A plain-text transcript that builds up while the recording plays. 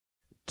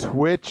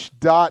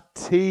Twitch.tv.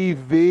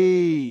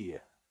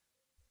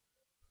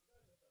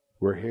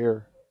 We're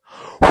here.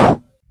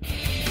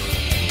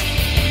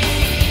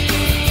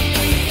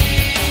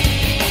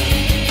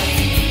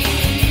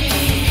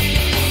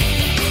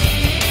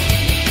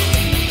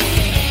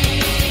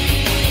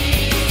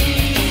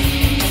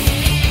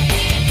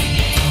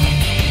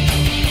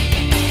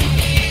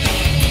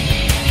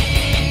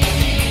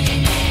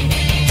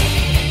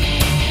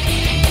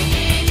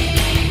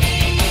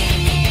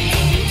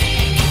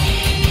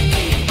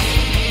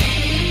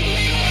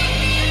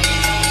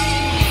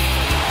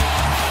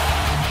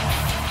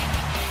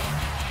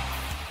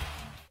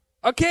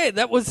 Okay,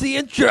 that was the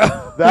intro.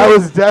 That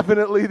was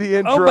definitely the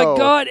intro. Oh my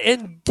God!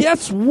 And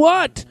guess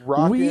what?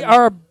 We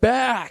are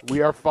back.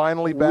 We are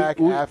finally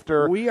back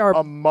after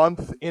a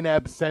month in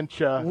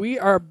absentia. We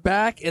are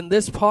back, and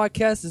this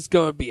podcast is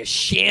going to be a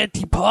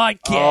shanty podcast.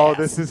 Oh,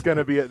 this is going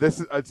to be a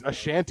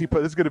shanty.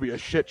 This is going to be a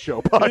shit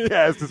show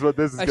podcast. Is what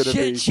this is going to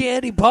be. A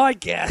shanty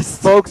podcast,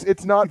 folks.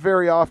 It's not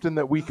very often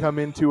that we come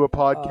into a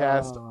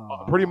podcast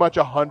pretty much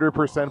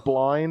 100%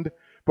 blind,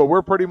 but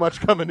we're pretty much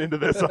coming into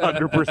this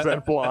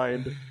 100%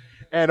 blind.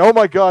 And oh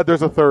my God,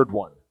 there's a third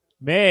one.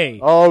 Me.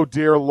 Oh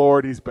dear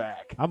Lord, he's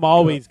back. I'm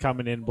always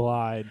coming in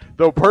blind.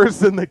 The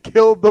person that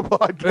killed the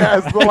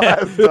podcast the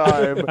last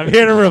time. I'm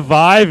here to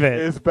revive it.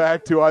 Is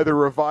back to either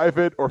revive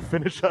it or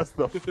finish us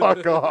the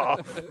fuck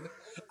off.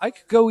 I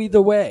could go either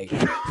way.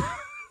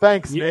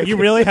 Thanks, Nick. You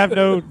really have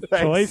no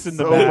choice in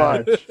the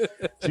matter. So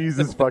much.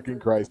 Jesus fucking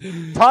Christ.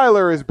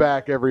 Tyler is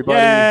back, everybody.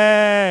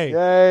 Yay!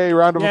 Yay!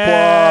 Round of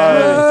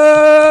applause.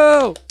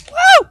 Whoa!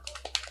 Woo!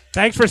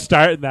 Thanks for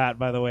starting that,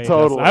 by the way.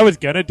 Totally. Justin. I was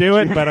going to do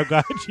it, but I'm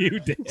glad you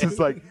did. Just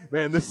like,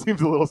 man, this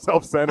seems a little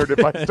self-centered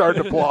if I start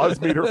an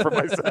applause meter for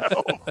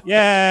myself.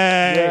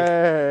 Yay!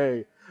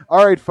 Yay!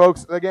 All right,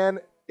 folks. Again,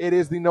 it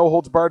is the No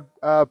Holds Barred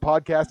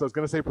podcast. I was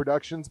going to say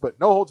productions, but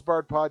No Holds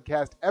Barred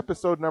podcast,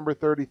 episode number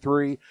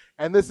 33.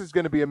 And this is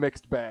going to be a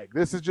mixed bag.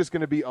 This is just going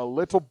to be a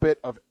little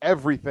bit of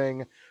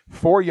everything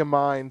for your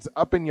minds,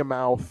 up in your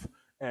mouth,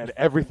 and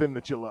everything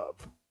that you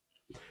love.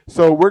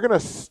 So we're going to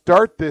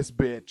start this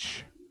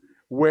bitch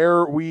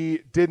where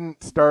we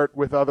didn't start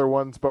with other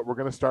ones, but we're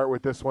going to start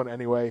with this one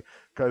anyway,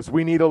 because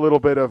we need a little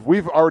bit of...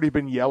 We've already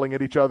been yelling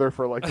at each other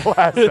for like the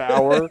last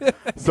hour,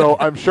 so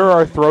I'm sure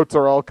our throats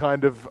are all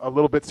kind of a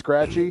little bit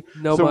scratchy.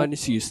 Mine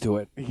is used to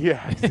it.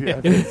 Yeah.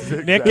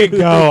 Exactly. Nick can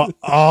go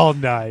all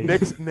night.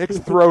 Nick's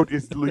throat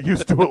is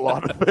used to a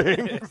lot of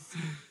things.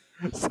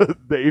 So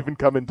they even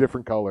come in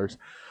different colors.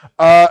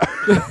 But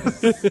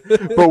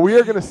we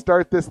are going to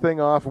start this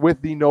thing off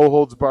with the No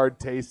Holds Barred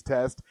Taste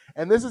Test.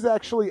 And this is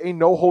actually a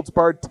No Holds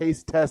Barred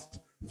Taste Test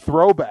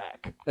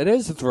throwback. It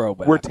is a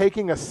throwback. We're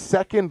taking a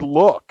second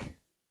look,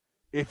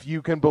 if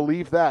you can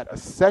believe that, a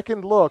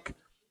second look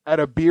at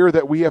a beer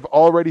that we have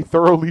already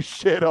thoroughly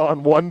shit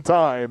on one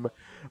time.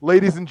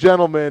 Ladies and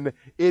gentlemen,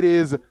 it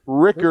is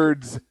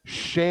Rickards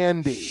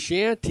Shandy.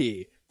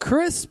 Shanty.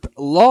 Crisp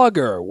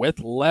lager with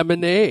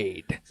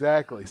lemonade.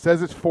 Exactly.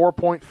 Says it's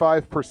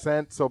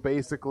 4.5%, so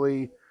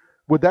basically,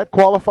 would that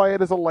qualify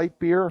it as a light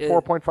beer,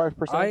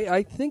 4.5%?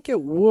 I think it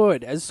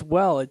would as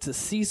well. It's a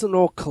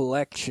seasonal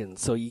collection,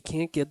 so you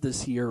can't get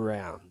this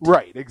year-round.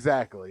 Right,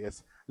 exactly.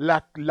 It's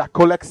La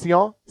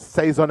Collection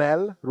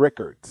Saisonnelle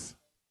Rickards.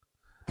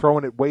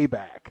 Throwing it way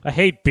back. I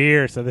hate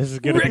beer, so this is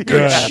going to be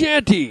good. Rickards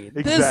Shanty,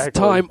 this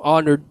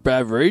time-honored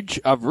beverage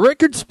of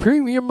Rickards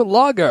Premium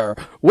Lager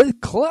with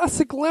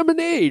classic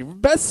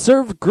lemonade. Best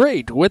served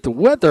great with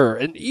weather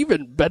and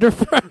even better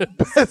friends.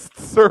 Best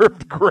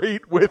served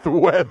great with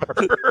weather.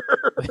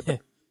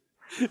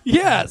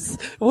 Yes,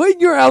 when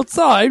you're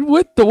outside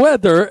with the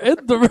weather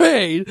and the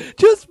rain,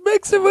 just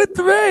mix it with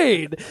the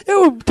rain. It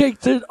will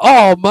take it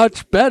all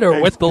much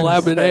better with the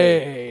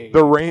lemonade.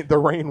 The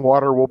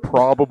rainwater will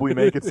probably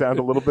make it sound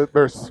a little bit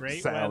better.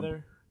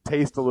 Weather.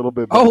 Taste a little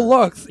bit better. Oh,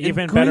 look,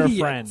 even better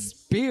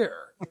friends. Beer.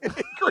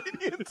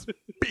 Ingredients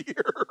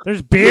beer.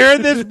 There's beer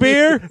in this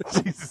beer?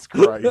 Jesus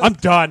Christ. I'm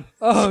done.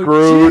 Oh,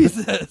 Screwed.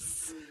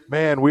 Jesus.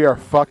 Man, we are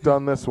fucked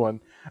on this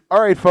one.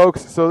 All right,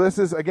 folks, so this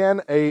is,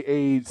 again,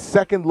 a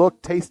second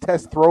look, taste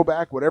test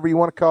throwback, whatever you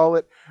want to call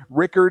it.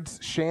 Rickards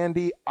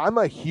Shandy. I'm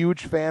a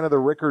huge fan of the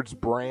Rickards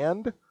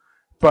brand,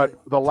 but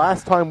the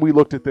last time we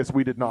looked at this,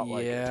 we did not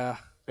like it.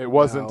 It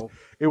wasn't. No.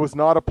 It was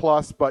not a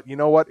plus, but you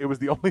know what? It was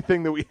the only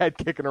thing that we had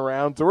kicking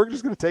around, so we're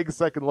just going to take a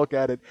second look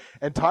at it.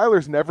 And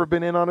Tyler's never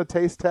been in on a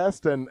taste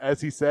test, and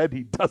as he said,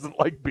 he doesn't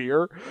like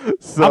beer.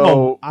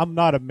 So I'm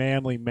not a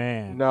manly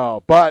man.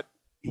 No, but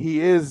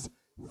he is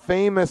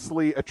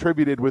famously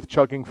attributed with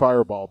chugging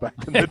Fireball back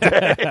in the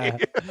day.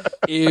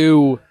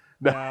 Ew.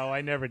 No,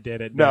 I never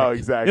did it. No, Nick.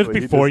 exactly. It was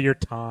before your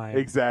time.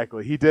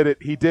 Exactly. He did it.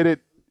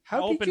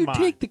 How did you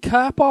take the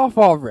cap off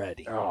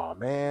already? Oh,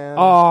 man.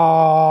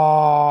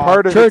 Oh,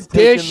 part of it's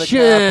taking the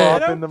cap off. I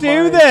don't in the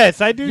do mic.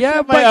 this. I do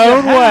shit my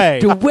own way.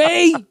 The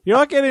way? You're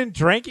not going to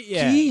drink it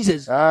yet.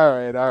 Jesus. All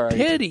right.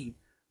 Pity.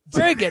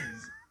 Friggin'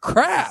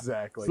 crap.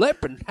 Exactly.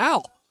 Flippin'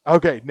 hell.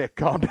 Okay, Nick,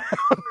 calm down.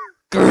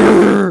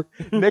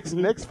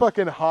 Nick's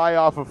fucking high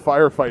off of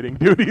firefighting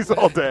duties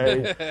all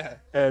day,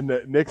 and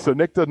Nick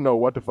doesn't know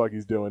what the fuck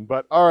he's doing.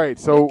 But all right,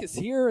 so Nick is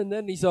here, and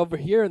then he's over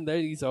here, and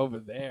then he's over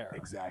there.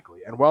 Exactly.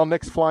 And while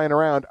Nick's flying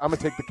around, I'm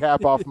gonna take the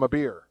cap off my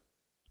beer.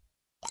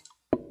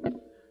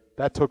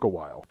 That took a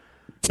while.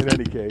 In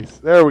any case,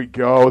 there we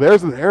go.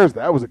 There's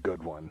that was a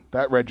good one.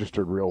 That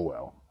registered real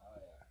well.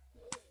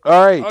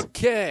 All right.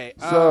 Okay.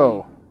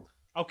 So.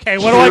 Okay,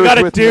 what do I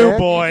gotta do, Nick?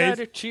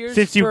 boys? Cheers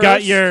Since you first.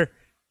 got your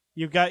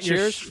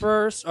Cheers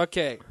first.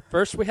 Okay.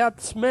 First we have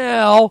the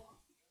smell.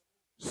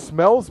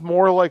 Smells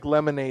more like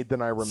lemonade than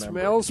I remember.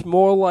 Smells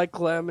more like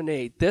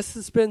lemonade. This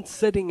has been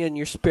sitting in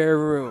your spare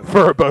room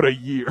for about a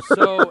year.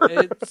 So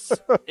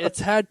it's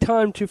had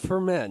time to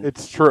ferment.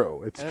 It's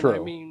true. It's and true. I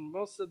mean,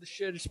 most of the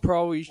shit is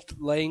probably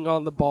laying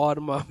on the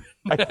bottom of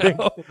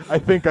it. I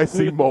think I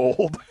see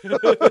mold.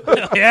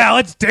 Yeah,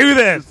 let's do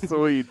this.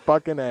 Sweet.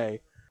 Fucking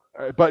A.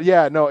 But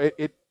yeah, no,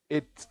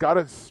 it's got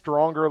a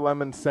stronger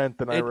lemon scent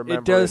than I remember.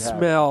 It does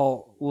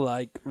smell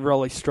like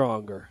really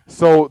stronger.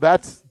 So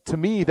to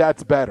me,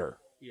 that's better.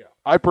 Yeah.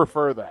 I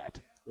prefer that.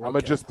 Okay. I'm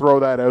going to just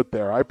throw that out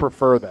there. I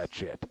prefer that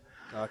shit.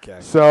 Okay.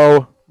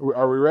 So,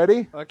 are we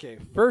ready? Okay.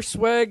 First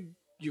swig,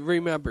 you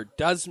remember,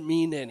 doesn't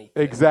mean anything.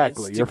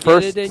 Exactly. Your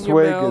first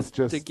swig is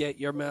just to get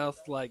your mouth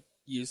like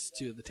used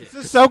to the taste.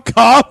 This is so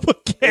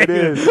complicated. It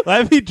is.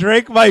 Let me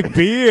drink my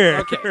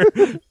beer.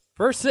 Okay.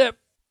 First sip.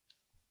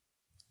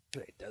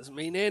 It doesn't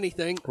mean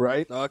anything.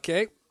 Right.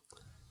 Okay.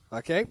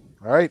 All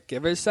right.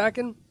 Give it a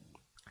second.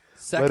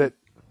 Let it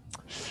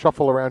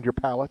shuffle around your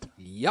palate.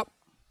 Yep.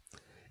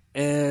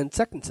 And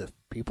second sip,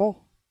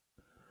 people.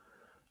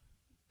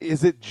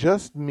 Is it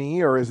just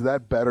me, or is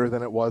that better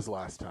than it was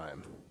last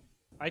time?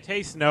 I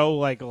taste no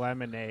like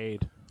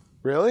lemonade.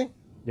 Really?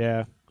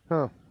 Yeah.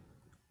 Huh.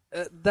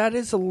 That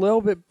is a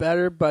little bit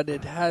better, but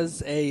it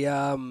has a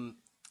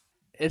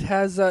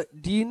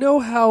do you know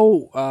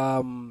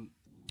how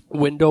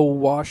window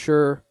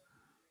washer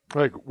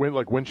like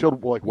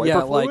windshield wiper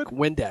fluid? like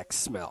Windex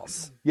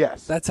smells?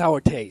 Yes. That's how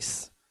it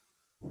tastes.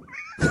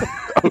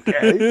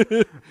 Okay.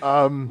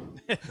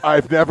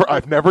 I've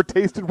never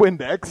tasted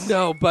Windex.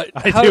 No, but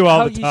I how, do all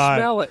how the you time.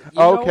 smell it.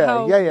 You Okay. know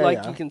how, Yeah, like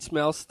yeah. you can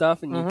smell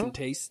stuff and you can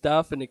taste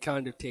stuff and it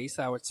kind of tastes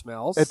how it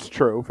smells. It's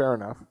true. Fair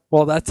enough.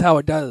 Well, that's how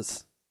it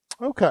does.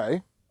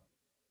 Okay.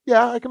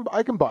 Yeah, I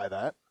can buy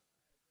that.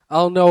 I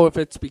don't know if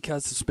it's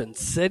because it's been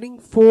sitting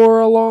for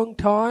a long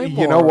time.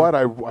 You know what?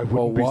 I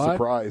wouldn't be what?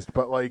 surprised,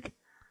 but like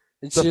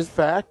It's the just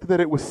fact that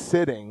it was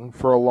sitting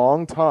for a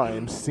long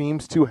time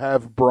seems to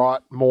have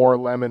brought more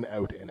lemon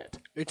out in it.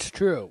 it's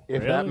true.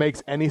 If Really? that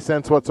makes any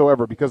sense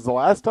whatsoever, because the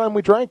last time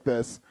we drank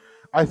this,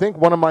 I think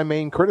one of my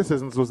main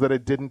criticisms was that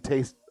it didn't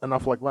taste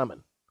enough like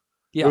lemon.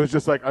 Yeah. It was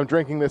just like, I'm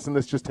drinking this and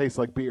this just tastes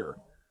like beer.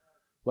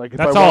 Like if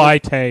That's I all wanted- I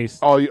taste.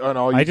 All you, and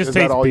all you, I just is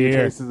that taste all you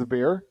beer. taste is a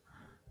beer?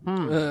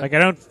 Like I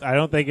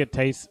don't think it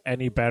tastes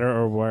any better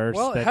or worse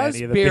Well, it than has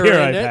any of the beer beer in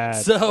I've it, had.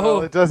 so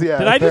Well, it does, yeah.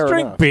 Did I fair just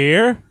drink enough.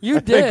 beer? you I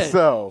did. think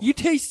so. You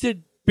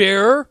tasted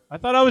beer, I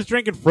thought I was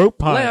drinking fruit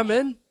punch.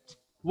 lemon,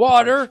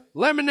 water,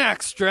 lemon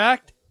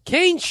extract,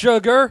 cane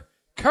sugar,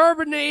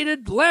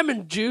 carbonated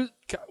lemon juice.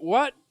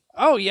 What?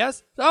 Oh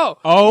yes. Oh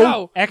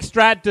no.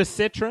 Extrait de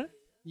citron,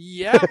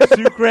 Yeah.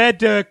 sucre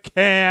de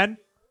canne.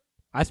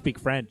 I speak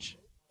French.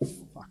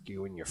 Fuck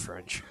you and your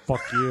French.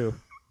 Fuck you.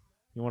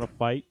 You want to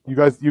fight? You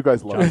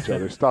guys love each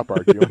other. Stop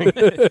arguing.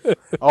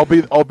 I'll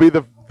be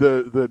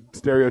the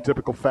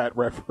stereotypical fat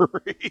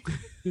referee.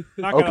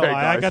 Not gonna Okay, lie,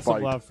 I guys, got some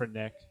fight. love for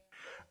Nick.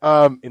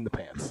 In the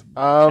pants.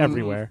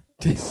 Everywhere.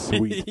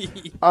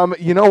 Sweet.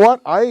 You know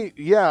what?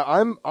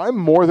 I'm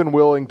more than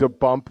willing to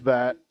bump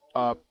that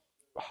up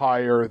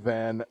higher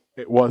than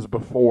it was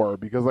before,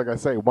 because like I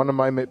say, one of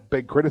my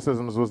big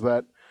criticisms was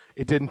that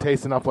it didn't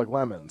taste enough like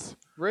lemons.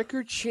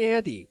 Rickards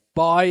Shandy.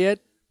 Buy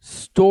it.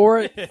 Store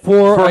it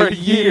for a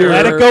year.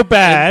 Let it go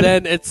bad.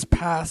 And then it's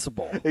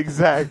passable.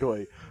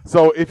 Exactly.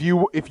 So if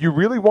you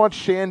really want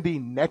Shandy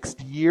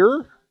next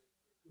year,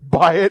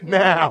 buy it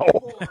now.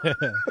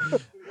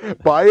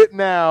 Buy it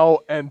now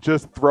and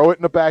just throw it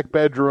in the back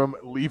bedroom,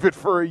 leave it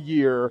for a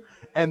year,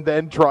 and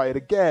then try it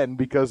again.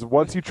 Because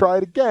once you try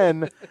it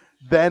again,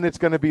 then it's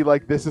going to be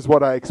like, this is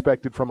what I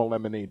expected from a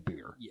lemonade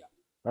beer. Yeah.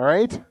 All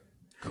right?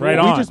 Right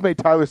We on. just made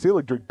Tyler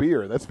Seelig drink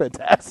beer. That's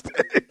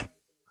fantastic.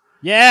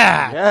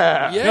 Yeah.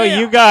 Yeah. Yeah. Yo,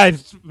 you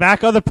guys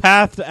back on the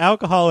path to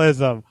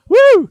alcoholism.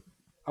 Woo!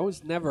 I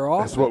was never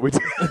off. That's what we do.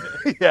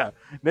 Yeah.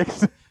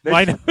 Next,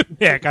 I know,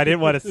 Nick. I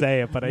didn't want to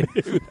say it, but I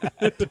knew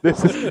that.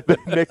 this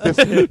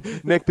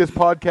is Nick. This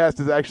podcast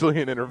is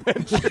actually an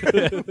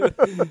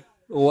intervention.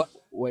 What?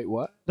 Wait,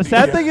 what? The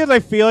sad thing is, I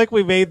feel like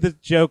we made this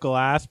joke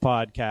last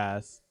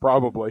podcast.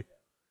 Probably.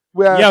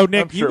 Well, Yo, I'm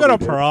Nick, sure you got we a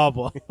did.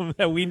 problem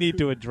that we need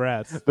to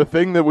address. The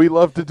thing that we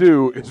love to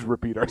do is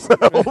repeat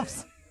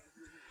ourselves.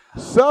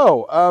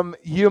 So,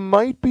 you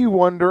might be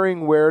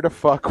wondering where the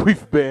fuck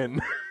we've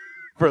been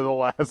for the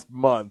last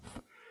month,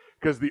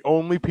 because the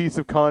only piece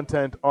of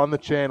content on the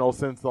channel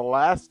since the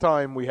last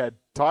time we had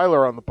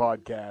Tyler on the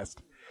podcast,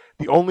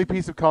 the only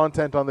piece of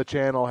content on the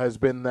channel has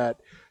been that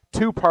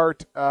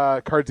 2-part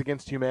Cards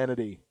Against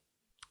Humanity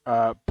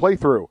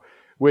playthrough,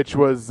 which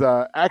was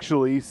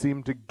actually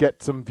seemed to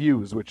get some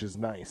views, which is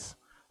nice.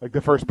 Like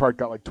the first part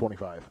got like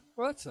 25.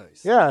 Well, that's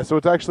nice. Yeah, so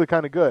it's actually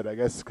kind of good, I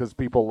guess, because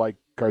people like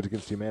Cards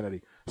Against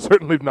Humanity.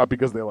 Certainly not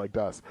because they liked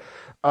us.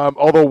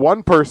 Although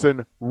one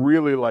person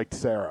really liked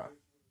Sarah.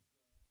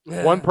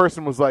 One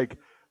person was like,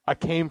 I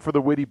came for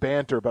the witty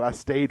banter, but I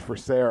stayed for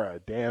Sarah.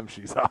 Damn,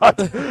 she's hot.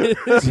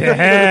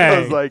 I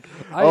was like,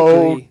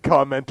 agree.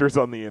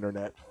 Commenters on the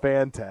internet.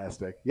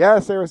 Fantastic. Yeah,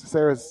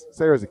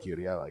 Sarah's a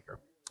cutie. I like her.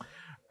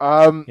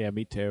 Yeah,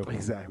 me too.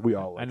 Exactly. We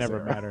all like I never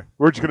Sarah. met her.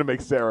 We're just going to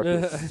make Sarah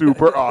feel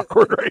super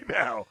awkward right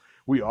now.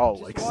 We all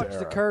Just like watch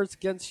Sarah. the Cards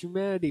Against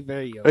Humanity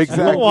videos.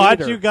 Exactly. I don't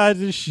watch you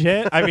guys'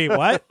 shit. I mean,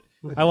 what?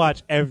 I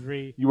watch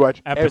every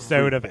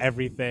episode of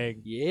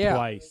everything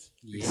twice.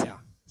 Yeah.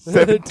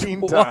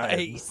 17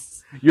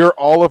 times. You're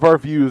all of our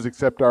views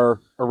except our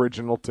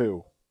original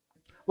 2.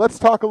 Let's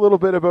talk a little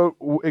bit about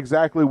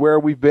exactly where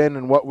we've been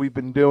and what we've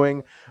been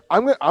doing.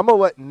 I'm gonna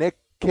let Nick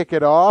kick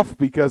it off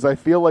because I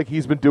feel like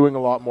he's been doing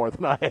a lot more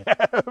than I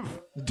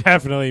have.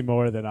 Definitely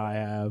more than I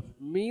have.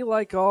 Me,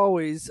 like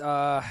always,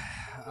 like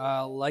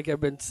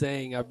I've been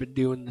saying, I've been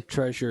doing the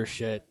treasure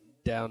shit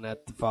down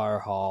at the Fire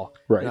Hall.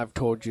 Right. And I've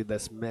told you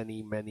this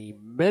many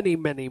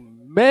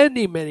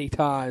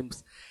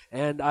times.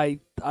 And I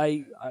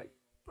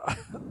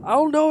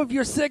don't know if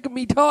you're sick of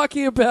me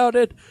talking about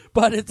it,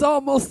 but it's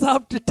almost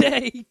up to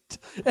date.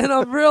 And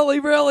I'm really,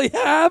 really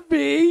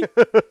happy.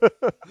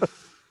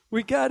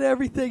 We got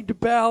everything to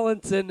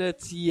balance, and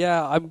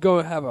I'm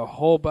going to have a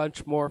whole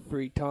bunch more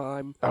free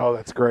time. Oh,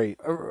 that's great.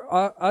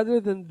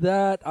 Other than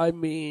that,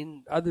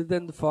 other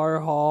than the fire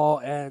hall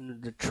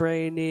and the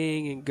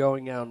training and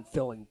going out and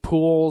filling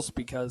pools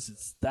because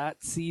it's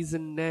that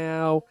season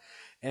now,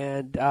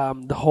 and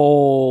the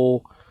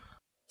whole...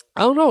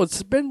 I don't know,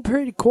 it's been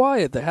pretty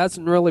quiet. There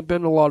hasn't really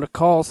been a lot of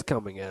calls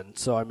coming in,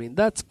 so,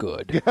 that's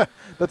good. Yeah,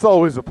 that's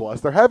always a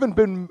plus. There haven't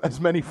been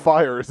as many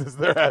fires as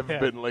there have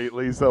been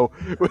lately, so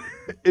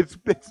it's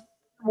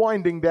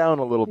winding down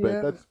a little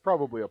bit. That's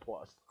probably a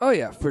plus. Oh,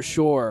 yeah, for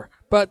sure.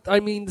 But,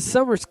 the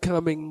summer's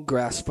coming,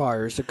 grass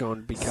fires are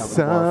going to become more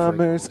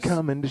Summer's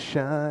coming to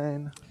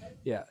shine.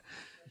 Yeah.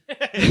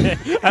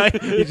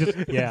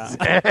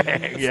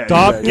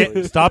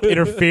 Stop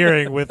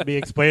interfering with me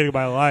explaining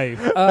my life,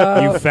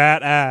 you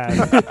fat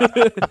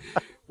ass.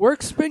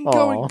 Work's been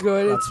going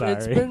good. I'm It's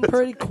sorry. been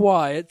pretty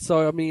quiet,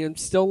 so I'm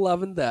still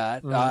loving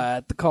that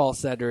at the call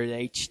center at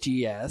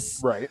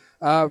HGS. Right.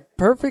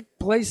 Perfect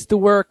place to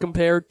work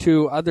compared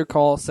to other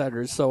call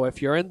centers. So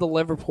if you're in the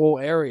Liverpool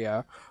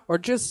area or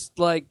just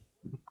like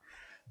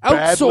Badly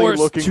outsourced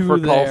looking to for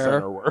there, call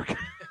center work.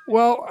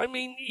 well,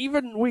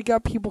 even we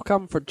got people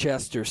coming for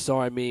Chester,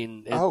 so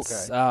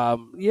it's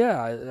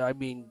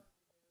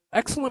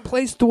excellent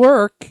place to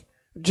work.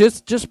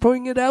 Just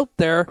putting it out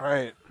there.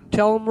 Right.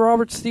 Tell them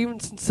Robert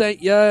Stevenson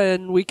sent you,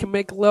 and we can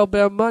make a little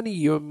bit of money,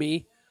 you and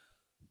me,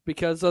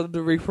 because of the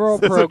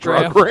referral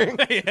program.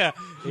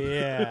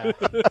 Yeah.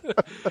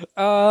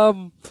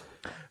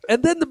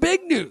 And then the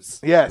big news.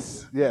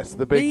 Yes,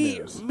 the big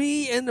news.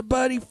 Me and the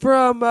buddy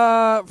from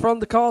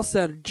the call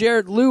center,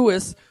 Jerod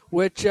Lewis,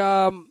 which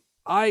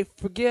I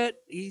forget,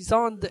 he's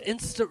on the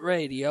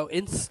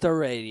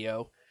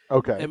InstaRadio.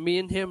 Okay. And me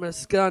and him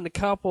have done a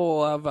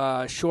couple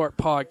of short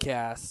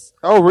podcasts.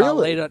 Oh,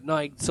 really? Late at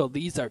night, so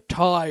these are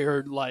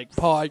tired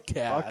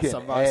podcasts Fucking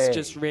of us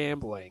just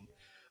rambling.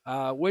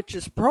 Which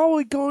is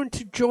probably going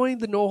to join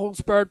the No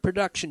Holds Barred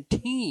production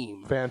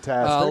team.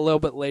 Fantastic. A little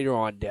bit later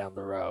on down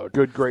the road.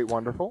 Good, great,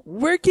 wonderful.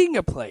 Working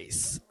a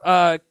place.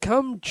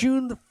 Come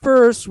June the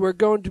 1st, we're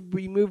going to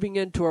be moving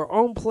into our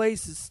own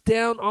place. It's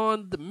down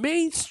on the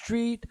main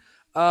street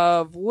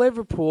of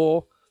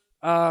Liverpool.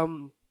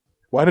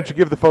 Why don't you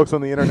give the folks on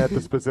the internet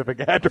the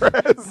specific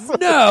address?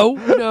 No.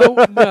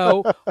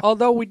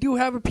 Although we do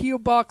have a P.O.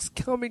 box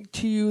coming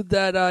to you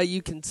that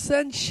you can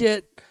send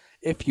shit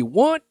if you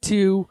want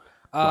to.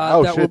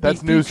 That will be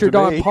featured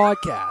on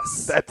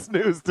podcasts. That's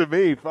news to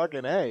me.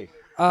 Fucking A.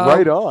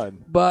 Right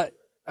on. But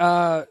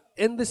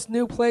in this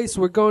new place,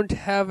 we're going to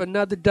have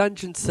another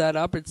dungeon set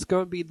up. It's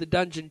going to be the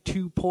Dungeon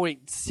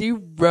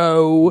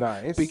 2.0.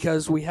 Nice.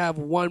 Because we have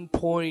 1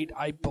 point,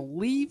 I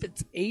believe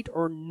it's 8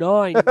 or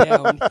 9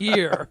 down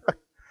here.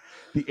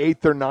 The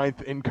 8th or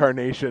 9th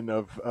incarnation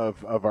of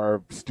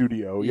our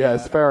studio. Yeah.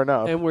 Yes, fair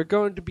enough. And we're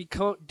going to be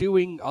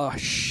doing a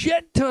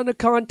shit ton of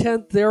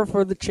content there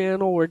for the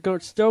channel. We're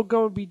still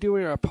going to be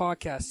doing our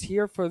podcast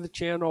here for the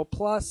channel.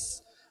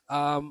 Plus,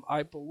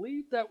 I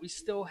believe that we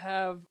still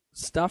have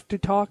stuff to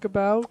talk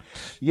about.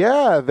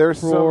 Yeah,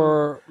 there's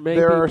possible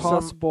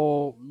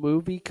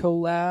movie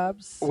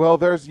collabs. Well,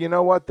 there's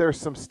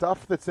some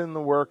stuff that's in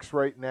the works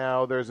right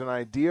now. There's an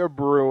idea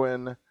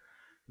brewing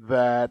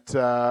that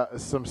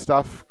some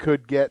stuff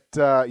could get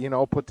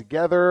put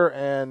together,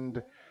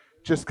 and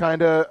just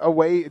kind of a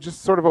way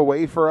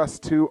for us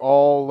to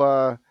all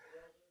a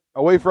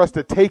way for us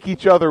to take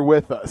each other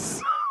with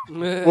us.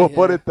 We'll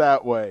put it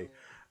that way.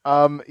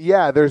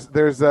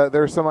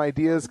 There's some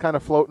ideas kind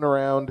of floating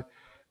around.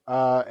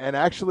 And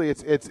actually,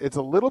 it's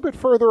a little bit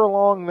further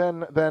along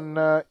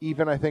than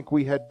even I think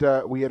we had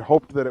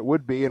hoped that it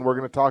would be, and we're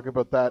going to talk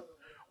about that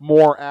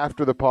more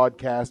after the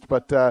podcast.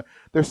 But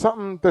there's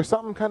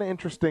something kind of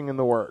interesting in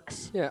the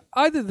works. Yeah.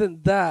 Other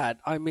than that,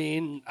 I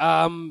mean,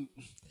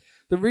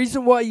 the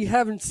reason why you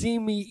haven't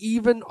seen me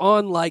even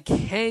on like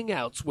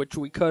Hangouts, which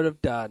we could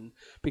have done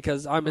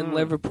because I'm in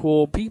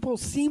Liverpool, people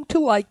seem to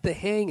like the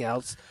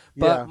Hangouts,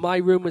 but my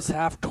room is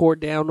half torn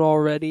down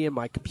already and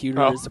my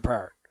computer is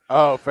apart.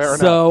 Oh, fair enough.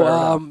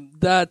 So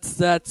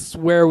that's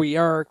where we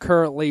are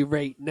currently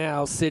right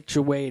now,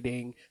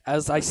 situating.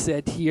 As I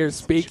said here,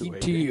 speaking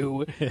to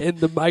you in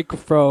the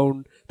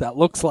microphone that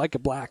looks like a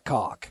black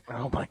cock.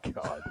 Oh my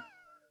God!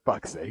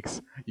 Fuck's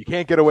sakes! You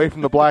can't get away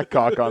from the black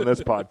cock on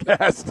this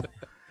podcast.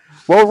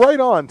 Well, right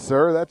on,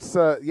 sir. That's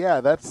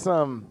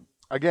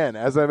again,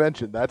 as I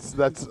mentioned, that's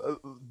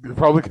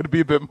probably going to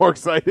be a bit more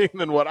exciting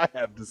than what I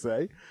have to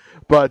say.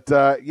 But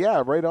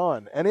yeah, right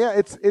on. And yeah,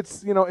 it's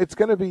it's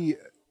going to be.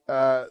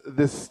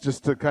 This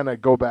just to kind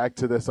of go back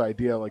to this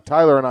idea, like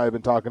Tyler and I have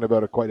been talking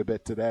about it quite a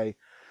bit today,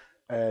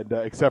 and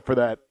except for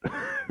that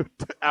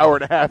hour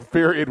and a half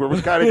period where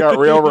we kind of got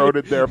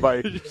railroaded there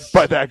by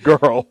that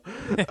girl,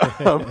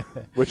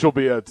 which will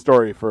be a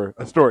story for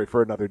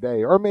another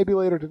day, or maybe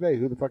later today.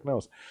 Who the fuck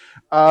knows?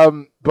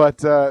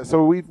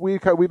 So we've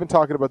been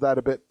talking about that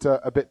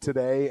a bit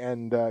today,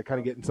 and kind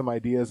of getting some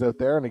ideas out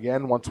there. And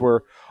again, once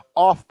we're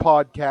off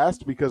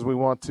podcast, because we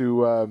want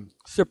to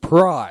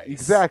surprise.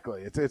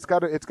 Exactly, it's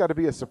got to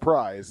be a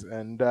surprise,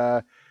 and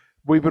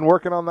we've been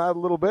working on that a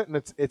little bit, and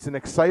it's an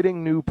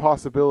exciting new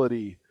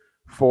possibility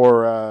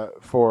for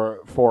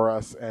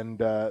us, and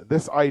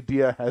this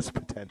idea has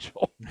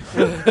potential.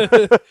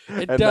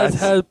 It does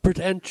have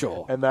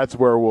potential, and that's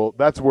where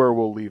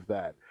we'll leave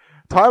that.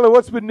 Tyler,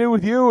 what's been new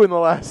with you in the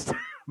last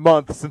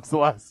month since the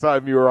last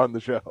time you were on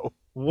the show?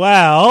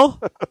 Well,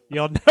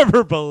 you'll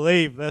never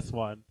believe this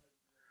one.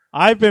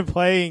 I've been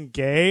playing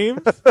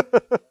games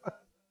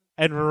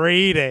and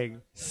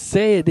reading.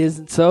 Say it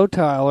isn't so,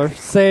 Tyler.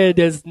 Say it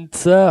isn't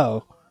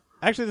so.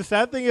 Actually, the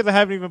sad thing is I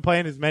haven't even been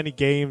playing as many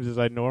games as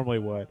I normally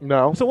would.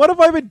 No. So what have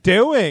I been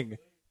doing?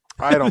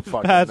 I don't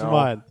fucking past know.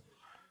 Month?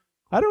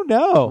 I don't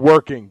know.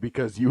 Working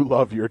because you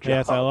love your job.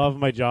 Yes, I love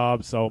my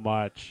job so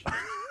much.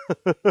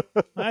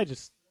 I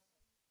just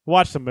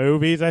watched some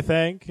movies, I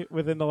think,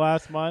 within the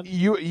last month.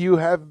 You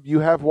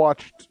have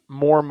watched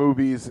more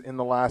movies in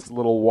the last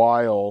little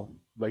while.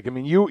 Like, I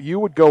mean, you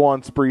would go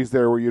on sprees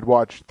there where you'd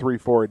watch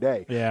 3-4 a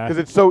day. Yeah. Because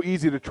it's so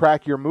easy to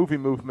track your movie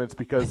movements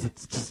because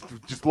it's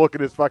just look at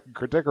his fucking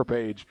Criticker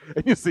page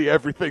and you see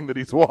everything that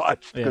he's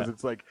watched because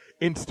it's like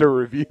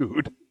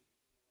insta-reviewed.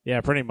 Yeah,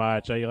 pretty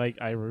much.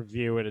 I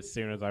review it as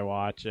soon as I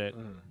watch it.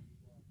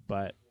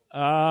 But,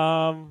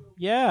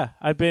 yeah,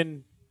 I've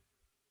been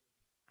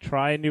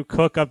trying to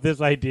cook up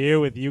this idea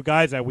with you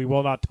guys that we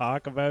will not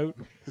talk about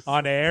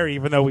on air,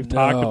 even though we've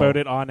talked about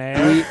it on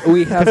air.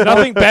 We have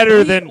nothing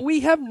better than...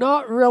 We have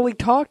not really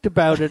talked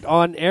about it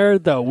on air,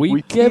 though.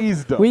 We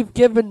teased them. We've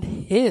given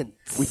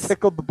hints. We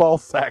tickled the ball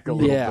sack a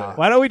little bit.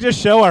 Why don't we just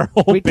show our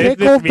whole business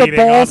meeting online? We tickled the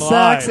ball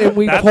sacks and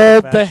we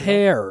pulled the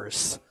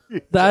hairs.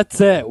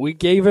 That's it. We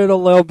gave it a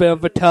little bit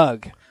of a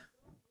tug.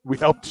 We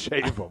helped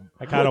shave them.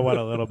 I kind of want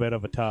a little bit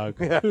of a tug.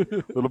 Yeah,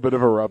 a little bit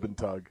of a rub and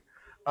tug.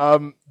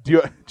 Do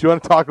you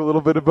want to talk a little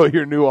bit about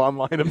your new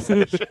online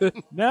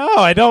obsession? No,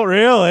 I don't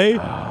really.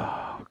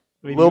 A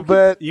little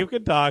bit. You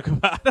can talk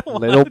about it.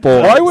 Little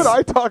boy. Why would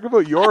I talk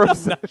about your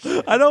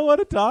obsession? I don't want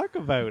to talk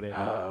about it.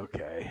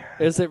 Okay.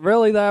 Is it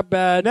really that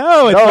bad?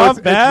 No, it's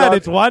not bad.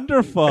 It's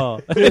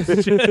wonderful.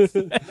 It's just...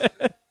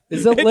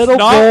 Is it it's little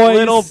not boys?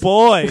 Little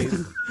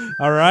boys.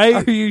 All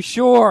right? Are you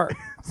sure?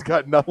 It's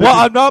got nothing. Well,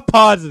 I'm not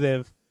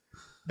positive.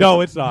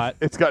 No, it's not.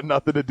 It's got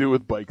nothing to do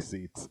with bike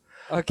seats.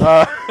 Okay.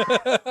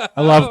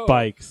 I love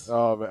bikes.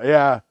 Oh, man.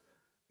 Yeah.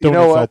 Don't you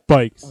know what?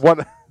 Bikes.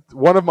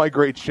 One of my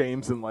great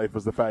shames in life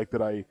was the fact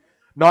that I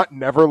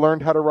never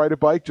learned how to ride a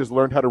bike, just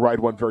learned how to ride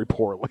one very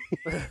poorly.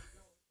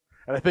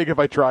 And I think if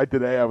I tried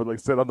today, I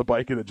would sit on the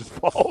bike and then just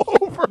fall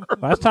over.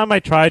 Last time I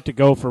tried to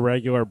go for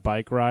regular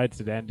bike rides,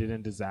 it ended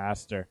in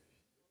disaster.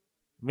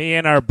 Me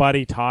and our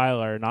buddy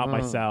Tyler, not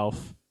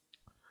myself.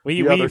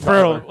 We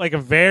for like a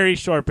very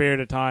short period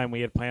of time,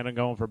 we had planned on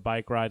going for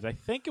bike rides. I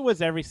think it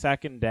was every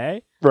second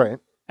day. Right.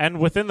 And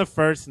within the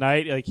first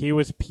night, like he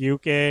was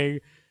puking,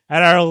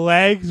 and our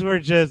legs were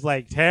just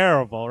like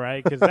terrible,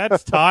 right? Because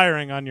that's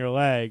tiring on your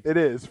legs. It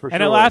is, for sure.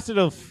 And it lasted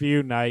a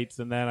few nights,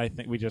 and then I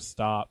think we just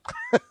stopped.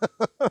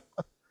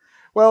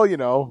 Well,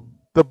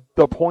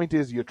 the point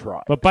is you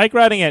try. But bike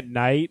riding at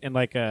night in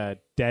like a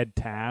dead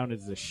town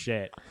is the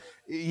shit.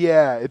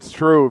 Yeah, it's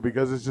true,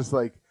 because it's just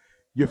like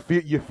you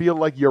feel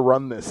like you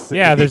run this city.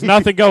 Yeah, there's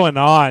nothing going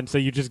on, so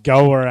you just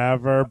go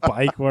wherever,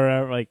 bike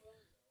wherever. Like,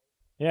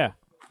 yeah,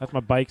 that's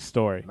my bike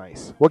story.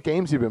 Nice. What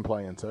games you been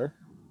playing, sir?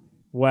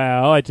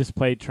 Well, I just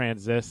played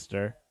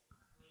Transistor.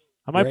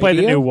 I might play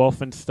the new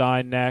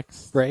Wolfenstein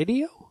next.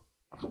 Radio?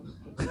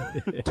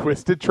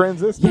 Twisted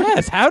Transistor?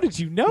 Yes, how did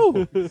you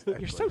know?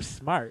 You're so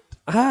smart.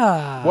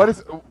 What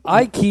is?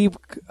 I keep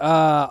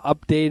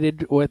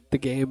updated with the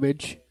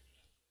gameage.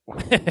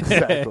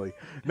 Exactly.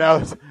 Now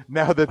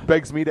that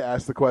begs me to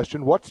ask the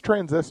question: what's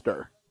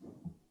Transistor?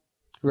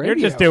 You're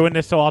just doing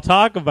this so I'll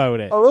talk about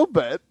it. A little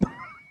bit.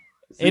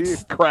 See,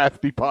 It's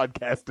crafty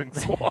podcasting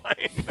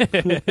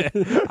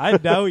swine. I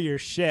know your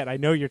shit. I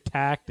know your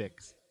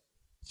tactics.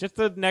 It's just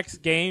the next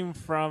game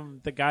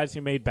from the guys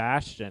who made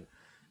Bastion.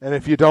 And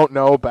if you don't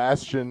know,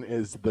 Bastion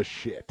is the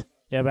shit.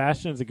 Yeah,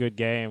 Bastion's a good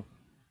game.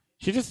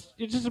 It's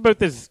just about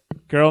this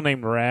girl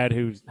named Red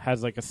who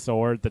has like a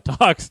sword that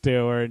talks to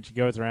her, and she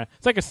goes around.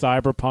 It's like a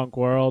cyberpunk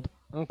world.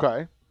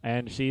 Okay.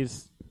 And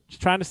she's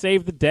trying to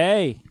save the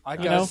day. I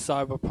got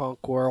cyberpunk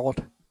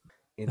world.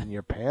 In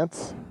your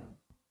pants?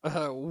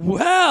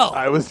 Well,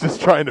 I was just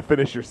trying to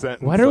finish your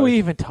sentence. What are we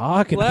even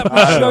talking let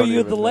about? me show don't you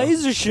even the know.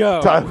 laser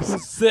show.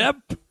 Tyler's- Zip.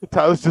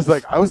 Tyler's just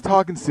like, I was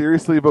talking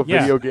seriously about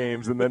Yeah. video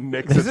games, and then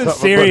Nick This said is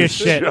something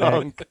serious about shit,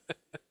 junk.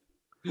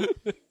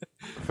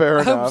 Fair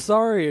I'm enough.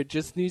 sorry, it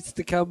just needs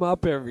to come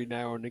up every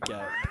now and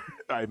again.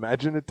 I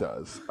imagine it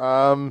does.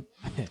 But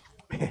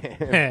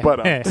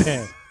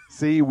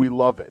see, we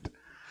love it.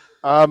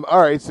 All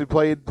right, so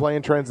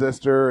playing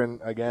Transistor, and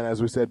again,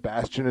 as we said,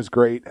 Bastion is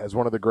great. Has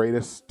one of the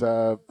greatest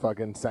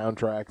fucking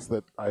soundtracks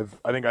that I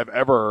think I've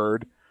ever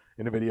heard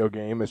in a video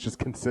game. It's just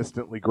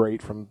consistently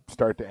great from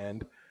start to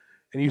end.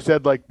 And you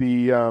said like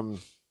the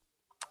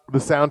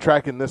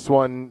soundtrack in this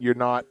one you're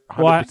not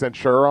 100%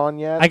 sure on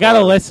yet. I gotta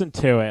or- listen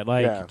to it.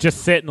 Like, Yeah.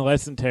 just sit and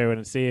listen to it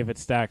and see if it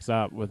stacks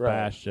up with Right.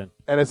 Bastion.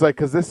 And it's like,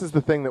 because this is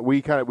the thing that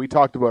we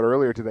talked about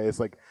earlier today. It's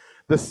like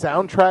the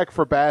soundtrack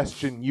for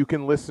Bastion you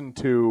can listen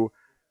to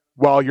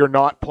while you're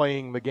not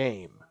playing the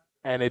game,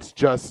 and it's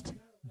just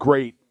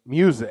great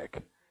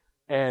music.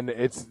 And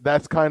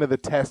that's kind of the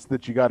test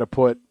that you got to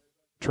put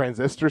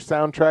Transistor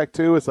soundtrack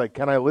to. It's like,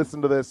 can I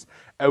listen to this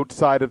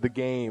outside of the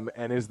game,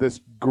 and is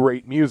this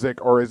great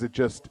music, or is it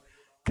just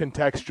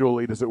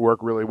contextually, does it work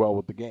really well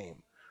with the game?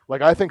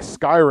 Like, I think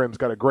Skyrim's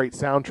got a great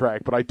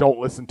soundtrack, but I don't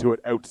listen to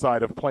it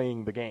outside of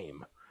playing the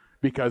game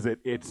because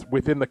it's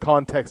within the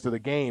context of the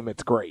game.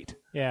 It's great.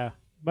 Yeah.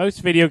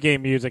 Most video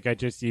game music I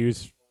just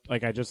use,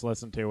 like, I just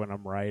listen to when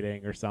I'm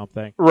writing or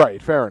something.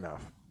 Right, fair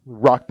enough.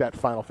 Rock that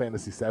Final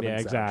Fantasy VII Yeah,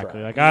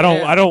 exactly. soundtrack. Like,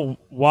 I don't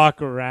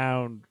walk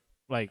around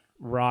like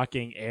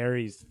rocking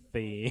Ares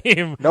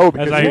theme. No,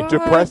 because as you I,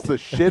 depress the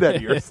shit out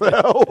of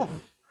yourself.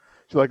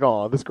 She's like,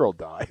 oh, this girl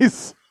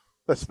dies.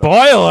 That's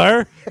not-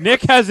 spoiler: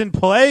 Nick hasn't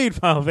played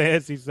Final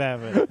Fantasy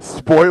VII.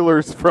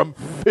 spoilers from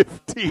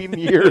 15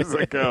 years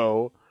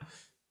ago.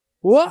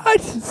 What?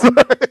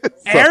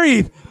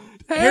 Ares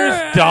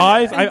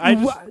dies. I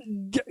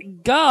just,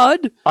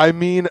 God. I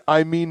mean,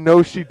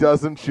 no, she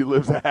doesn't. She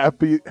lives a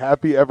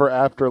happy ever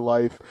after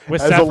life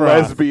With as a Sephiroth.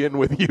 lesbian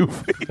with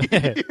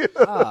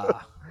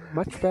Yuffie.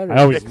 Much better.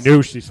 I always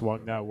knew she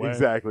swung that way.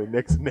 Exactly.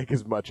 Nick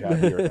is much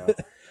happier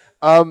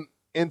now.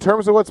 In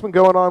terms of what's been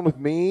going on with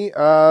me,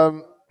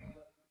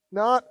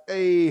 not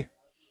a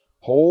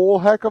whole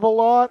heck of a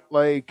lot.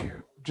 Like,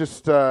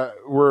 just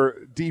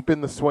we're deep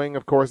in the swing,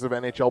 of course, of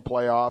NHL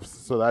playoffs,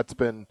 so that's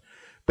been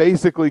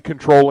basically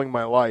controlling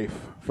my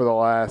life for the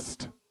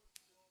last,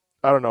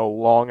 I don't know,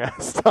 long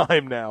ass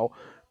time now,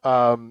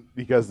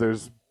 because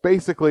there's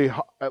basically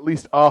at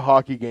least a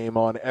hockey game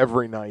on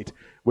every night,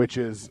 which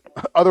is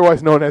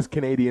otherwise known as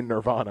Canadian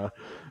Nirvana.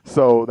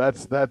 So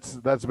that's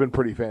been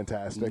pretty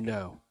fantastic.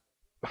 No.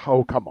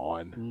 Oh, come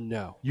on.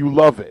 No. You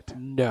love it.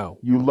 No.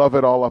 You love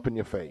it all up in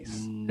your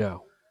face.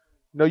 No.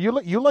 No, you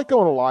like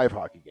going to live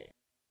hockey games.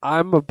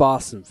 I'm a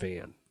Boston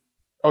fan.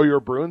 Oh, you're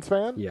a Bruins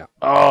fan? Yeah.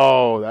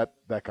 Oh,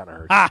 that kind of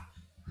hurts. Ah,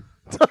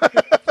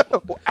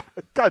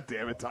 God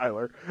damn it,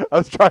 Tyler. I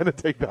was trying to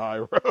take the high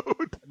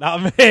road.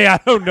 not me. I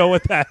don't know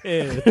what that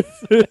is.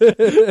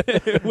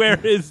 Where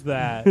is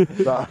that?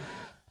 The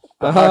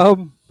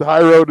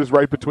high road is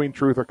right between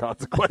truth or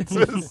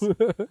consequences.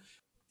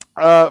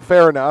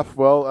 Fair enough.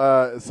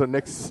 Well, so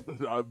Nick's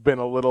been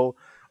a little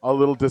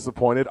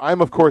disappointed.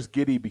 I'm of course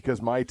giddy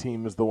because my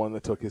team is the one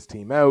that took his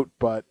team out,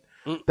 but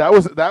that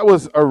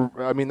was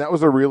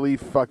a really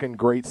fucking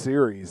great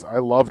series. I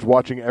loved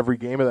watching every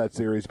game of that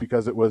series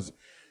because it was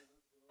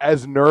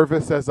as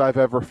nervous as I've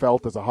ever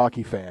felt as a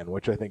hockey fan,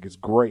 which I think is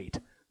great.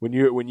 When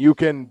you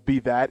can be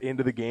that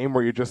into the game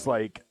where you're just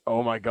like,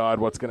 oh my God,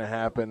 what's going to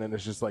happen? And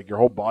it's just like your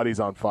whole body's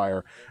on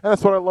fire. And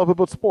that's what I love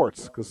about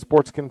sports, because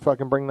sports can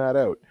fucking bring that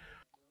out.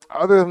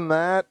 Other than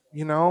that,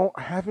 I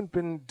haven't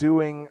been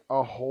doing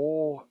a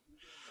whole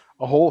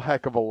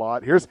heck of a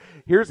lot.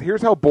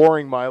 Here's how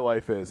boring my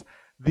life is.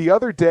 The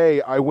other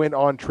day I went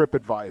on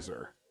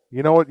TripAdvisor.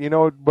 You know what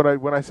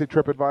when I say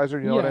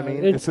TripAdvisor, you know what I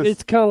mean?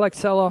 It's kind of like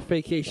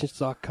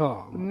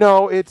selloffvacations.com.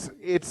 No, it's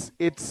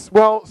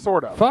well,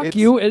 sort of. Fuck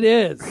you, it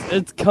is.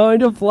 It's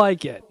kind of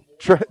like it.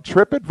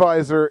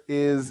 TripAdvisor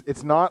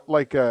it's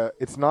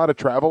not a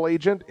travel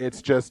agent.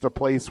 It's just a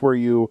place where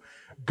you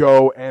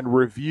go and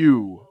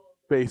review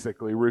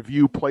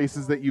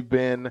places that you've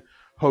been,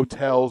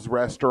 hotels,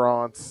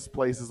 restaurants,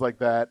 places like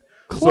that.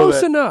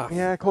 Close enough.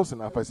 Yeah, close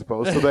enough, I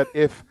suppose. So that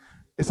if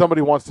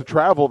somebody wants to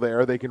travel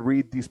there, they can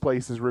read these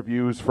places'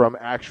 reviews from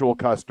actual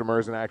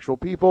customers and actual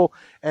people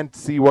and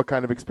see what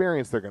kind of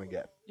experience they're going to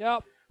get.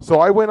 Yep. So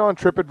I went on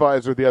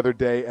TripAdvisor the other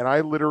day, and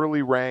I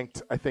literally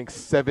ranked, I think,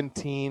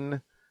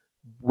 17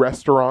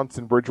 restaurants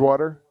in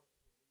Bridgewater.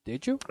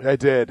 Did you? I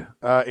did,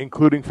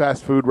 including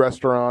fast food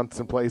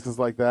restaurants and places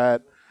like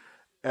that.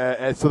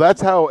 And so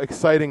that's how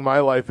exciting my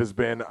life has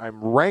been.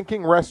 I'm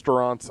ranking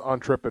restaurants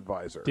on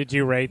TripAdvisor. Did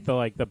you rate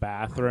the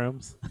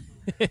bathrooms?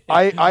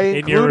 I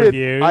in your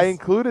reviews?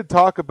 included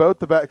talk about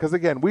the because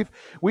again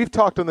we've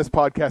talked on this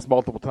podcast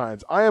multiple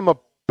times. I am a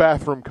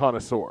bathroom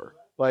connoisseur.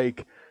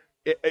 Like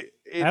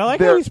I like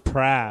how he's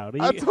proud.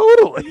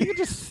 Totally, you can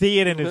just see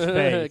it in his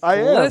face. I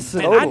am.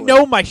 Listen, Totally. I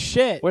know my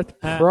shit with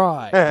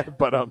pride.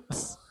 But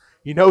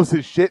he knows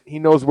his shit. He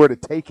knows where to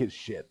take his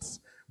shits.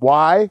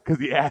 Why? Because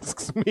he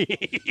asks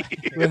me.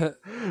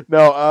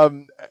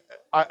 No,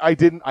 I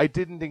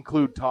didn't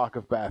include talk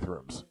of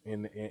bathrooms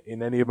in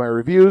any of my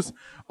reviews.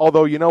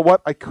 Although, you know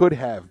what? I could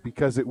have,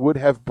 because it would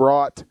have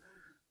brought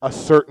a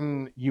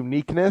certain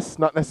uniqueness,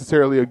 not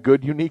necessarily a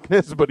good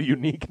uniqueness, but a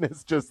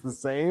uniqueness just the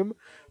same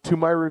to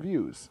my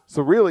reviews.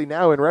 So really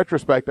now, in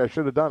retrospect, I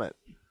should have done it.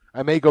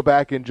 I may go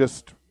back and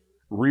just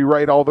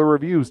rewrite all the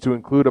reviews to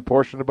include a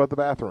portion about the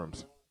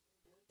bathrooms.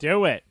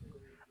 Do it.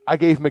 I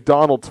gave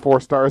McDonald's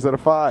 4 stars out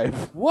of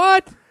 5.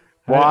 What?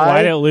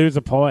 Why did it lose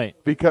a point?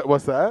 Because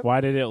what's that? Why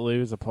did it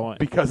lose a point?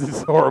 Because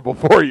it's horrible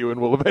for you and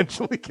will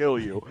eventually kill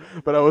you.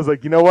 But I was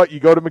like, you know what?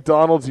 You go to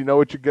McDonald's, you know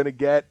what you're gonna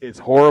get. It's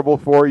horrible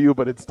for you,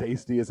 but it's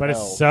tasty as hell. But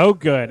it's so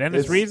good, and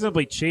it's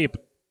reasonably cheap.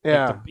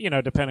 Yeah,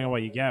 depending on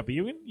what you get. But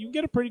you can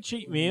get a pretty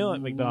cheap meal at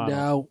McDonald's.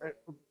 No,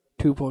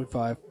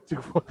 2.5.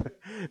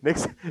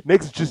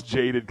 Nick's just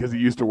jaded because he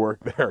used to work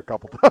there a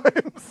couple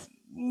times.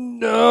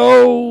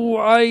 No,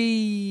 no.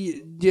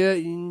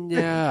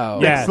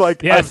 Yes,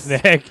 like,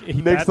 Nick.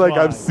 Nick's like,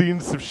 I've seen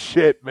some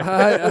shit, man.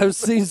 I've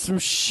seen some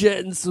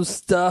shit and some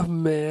stuff,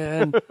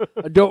 man.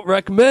 I don't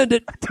recommend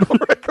it.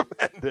 Don't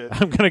recommend it.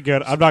 I'm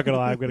not gonna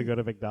lie. I'm gonna go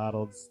to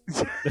McDonald's.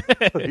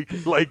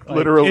 like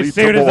literally as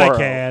soon tomorrow. as I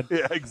can.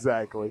 Yeah,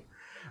 exactly.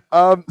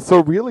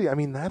 So really, I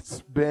mean,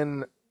 that's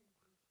been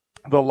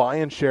the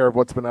lion's share of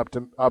what's been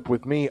up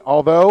with me.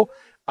 Although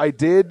I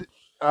did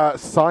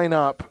sign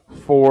up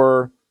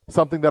for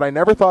something that I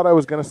never thought I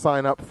was going to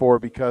sign up for,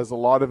 because a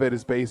lot of it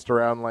is based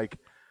around, like,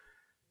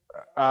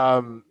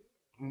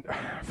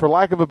 for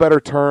lack of a better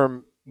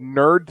term,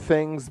 nerd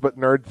things, but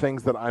nerd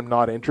things that I'm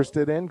not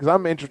interested in, because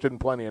I'm interested in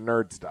plenty of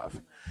nerd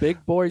stuff.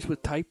 Big boys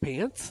with tight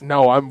pants?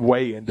 No, I'm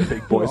way into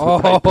big boys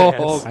with tight pants.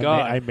 Oh,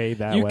 God. I made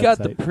that You website. got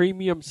the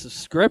premium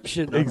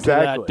subscription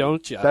Exactly. to that,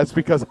 don't you? That's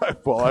because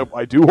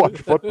I do watch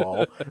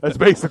football. That's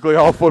basically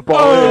all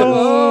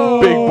football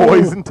is. Big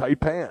boys in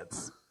tight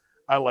pants.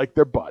 I like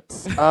their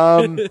butts. You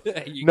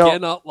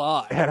cannot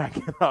lie. And I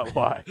cannot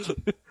lie.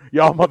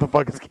 Y'all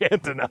motherfuckers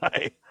can't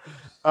deny.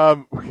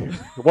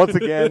 Once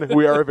again,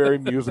 we are a very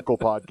musical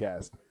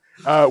podcast.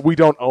 We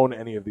don't own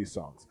any of these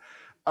songs.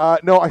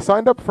 No, I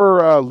signed up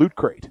for Loot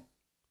Crate,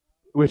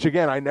 which,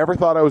 again, I never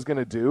thought I was going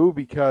to do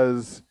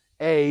because,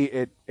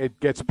 A,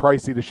 it gets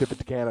pricey to ship it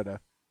to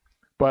Canada,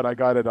 but I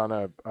got it on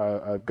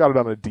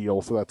a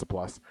deal, so that's a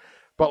plus.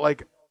 But,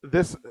 like,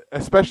 this,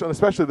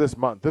 especially this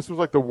month, this was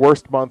like the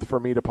worst month for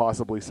me to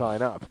possibly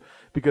sign up,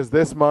 because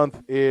this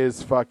month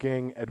is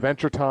fucking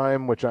Adventure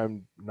Time, which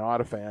I'm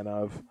not a fan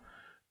of.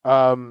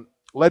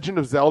 Legend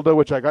of Zelda,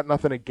 which I got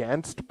nothing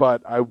against,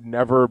 but I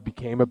never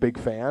became a big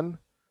fan.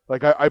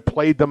 Like, I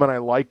played them and I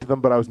liked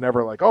them, but I was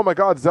never like, oh my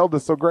god,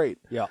 Zelda's so great.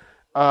 Yeah.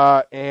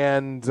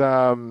 And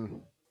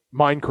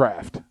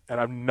Minecraft,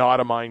 and I'm not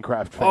a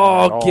Minecraft fan at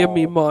all. Give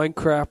me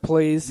Minecraft,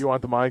 please. You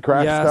want the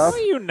Minecraft Yes. stuff? Why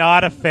are you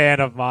not a fan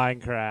of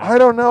Minecraft? I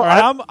don't know.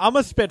 I'm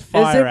a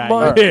spitfire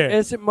at you.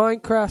 Is it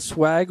Minecraft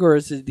swag, or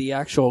is it the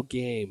actual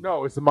game?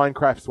 No, it's the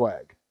Minecraft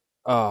swag.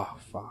 Oh,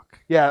 fuck.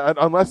 Yeah,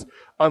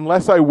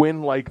 unless I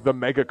win, like, the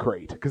Mega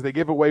Crate, because they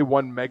give away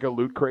one Mega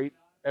Loot Crate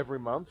every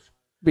month.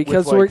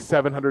 Because with, we're like,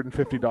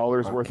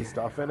 $750 worth of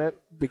stuff in it.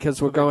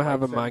 Because we're going to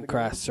have a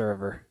Minecraft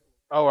server.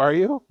 Oh, are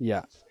you?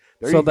 Yeah.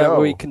 There so you that go.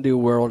 we can do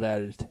world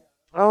edit.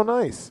 Oh,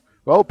 nice.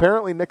 Well,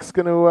 apparently Nick's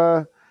going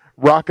to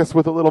rock us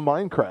with a little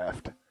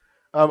Minecraft.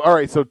 All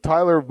right, so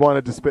Tyler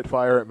wanted to spit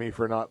fire at me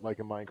for not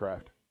liking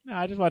Minecraft. No,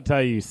 I just want to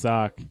tell you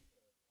suck.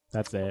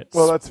 That's it.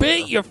 Well, that's Spit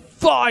fair. your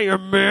fire, I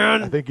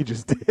man. think you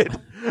just did.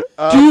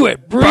 Do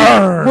it. Bring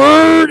it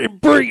word and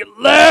bring it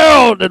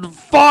loud, and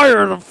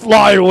fire and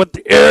fly with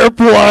the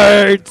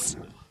airplanes.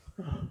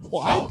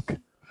 What?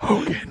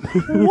 Hogan.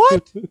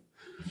 What?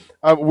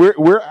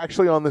 We're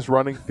actually on this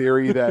running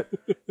theory that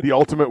the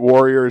Ultimate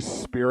Warrior's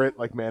spirit,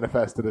 like,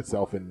 manifested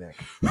itself in Nick.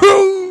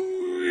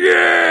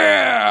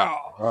 Yeah.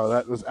 Oh,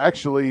 that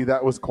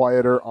was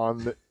quieter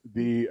on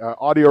the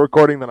audio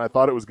recording than I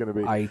thought it was going to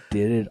be. I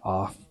did it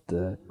off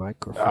the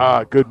microphone.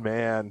 Ah, good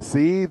man.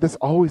 See, this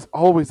always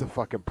a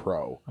fucking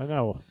pro. I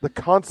know. The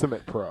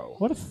consummate pro.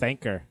 What a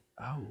thinker.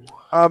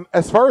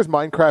 As far as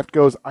Minecraft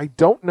goes, I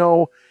don't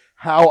know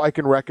how I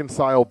can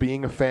reconcile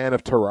being a fan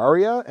of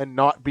Terraria and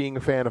not being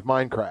a fan of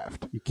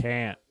Minecraft. You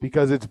can't.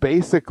 Because it's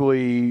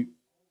basically,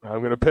 I'm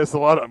going to piss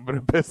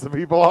some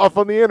people off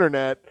on the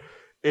internet.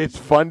 It's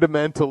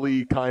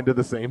fundamentally kind of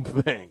the same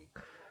thing.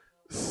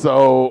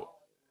 So,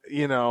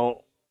 you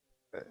know,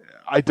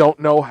 I don't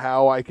know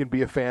how I can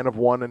be a fan of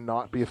one and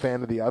not be a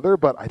fan of the other,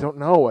 but I don't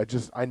know.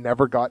 I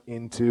never got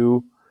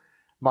into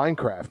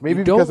Minecraft.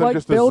 Maybe because I'm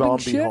just a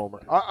zombie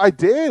homer. I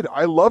did.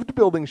 I loved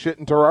building shit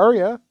in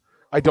Terraria.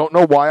 I don't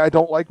know why I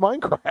don't like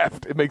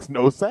Minecraft. It makes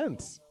no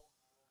sense.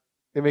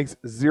 It makes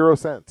zero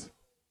sense.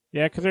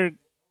 Yeah, because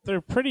they're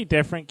pretty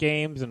different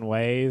games in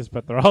ways,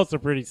 but they're also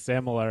pretty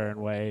similar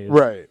in ways.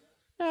 Right.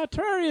 Yeah,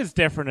 Terraria is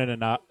different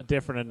enough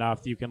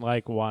that you can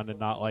like one and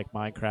not like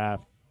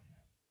Minecraft.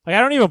 Like, I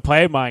don't even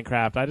play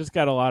Minecraft. I just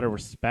got a lot of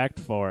respect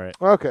for it.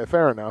 Okay,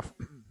 fair enough.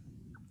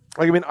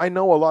 Like, I mean, I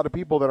know a lot of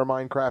people that are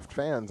Minecraft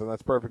fans, and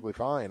that's perfectly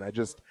fine. I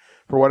just,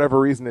 for whatever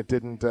reason, it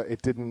didn't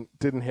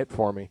hit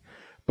for me.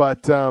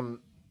 But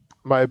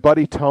my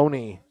buddy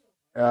Tony,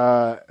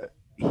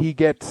 he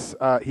gets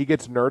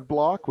Nerd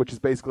Block, which is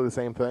basically the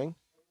same thing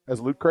as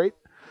Loot Crate.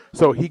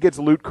 So he gets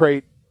Loot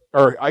Crate,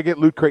 or I get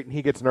Loot Crate, and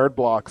he gets Nerd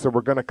Block. So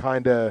we're gonna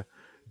kind of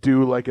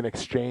do like an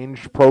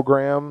exchange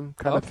program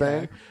kind of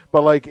thing.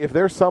 But like, if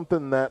there's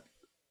something that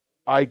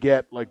I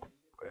get, like,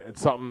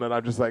 it's something that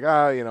I'm just like,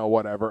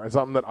 whatever. And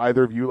something that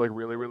either of you like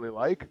really, really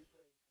like,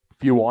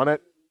 if you want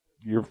it,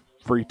 you're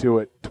free to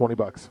it.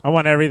 $20. I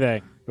want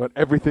everything. You want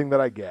everything that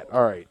I get.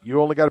 All right.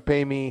 You only got to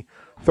pay me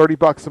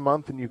 $30 a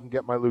month, and you can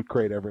get my Loot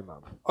Crate every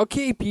month.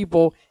 Okay,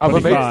 people.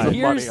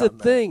 Here's the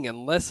thing,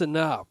 and listen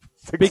up.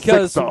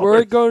 Because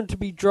we're going to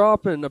be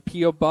dropping a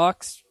P.O.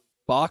 box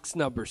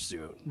number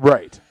soon.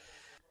 Right.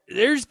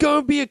 There's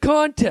going to be a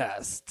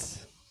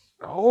contest.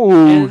 Oh,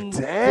 and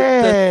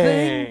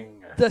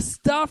dang. The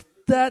stuff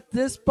that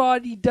this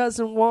body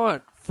doesn't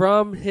want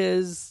from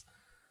his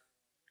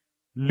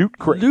Loot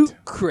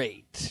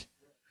Crate.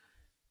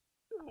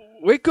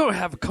 We're going to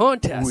have a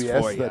contest for you.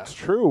 Yes, that's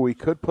true. We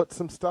could put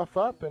some stuff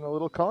up in a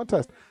little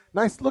contest.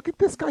 Nice. Look at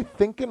this guy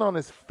thinking on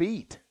his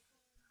feet.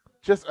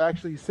 Just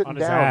actually sitting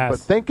down, but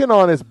thinking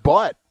on his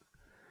butt.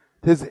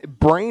 His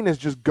brain is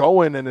just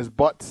going, and his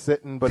butt's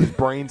sitting, but his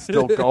brain's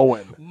still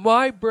going.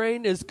 My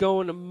brain is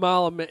going a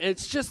mile a minute.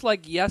 It's just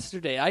like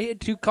yesterday. I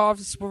had 2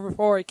 coffees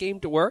before I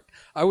came to work.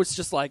 I was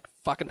just like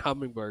fucking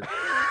hummingbird.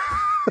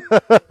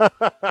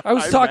 I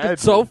was talking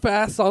so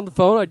fast on the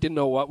phone, I didn't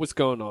know what was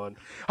going on.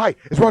 Hi,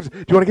 it's Roger.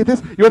 Do you want to get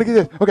this? You want to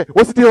get this? Okay,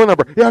 what's the dealer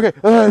number? Yeah, okay,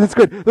 that's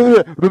good.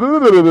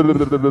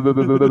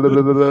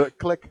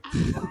 Click.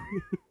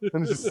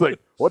 And it's just like,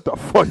 what the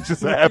fuck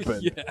just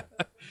happened? Yeah.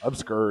 I'm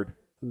scared.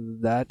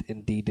 That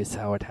indeed is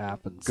how it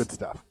happens. Good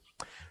stuff.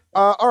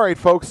 All right,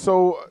 folks.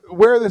 So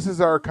where this is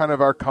our kind of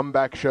our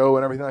comeback show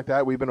and everything like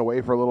that, we've been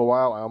away for a little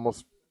while. I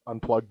almost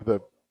unplugged the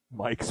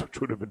mics,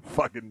 which would have been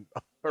fucking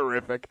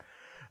horrific.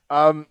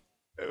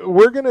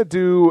 We're gonna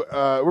do.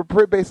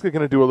 We're basically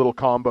gonna do a little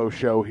combo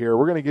show here.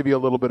 We're gonna give you a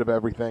little bit of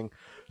everything.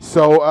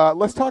 So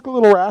let's talk a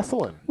little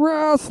wrestling.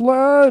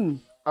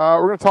 Wrestling.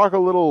 We're gonna talk a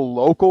little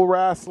local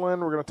wrestling.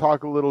 We're gonna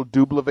talk a little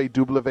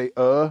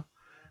WWE.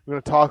 We're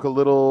going to talk a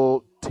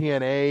little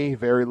TNA,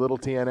 very little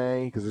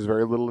TNA, because there's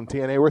very little in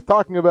TNA worth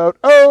talking about.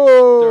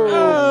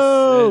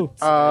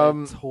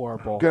 It's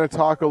horrible. Going to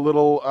talk a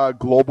little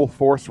Global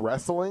Force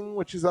Wrestling,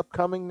 which is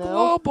upcoming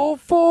now. Global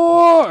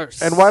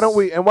Force! And why don't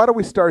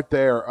we start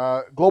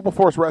there? Global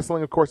Force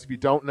Wrestling, of course, if you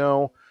don't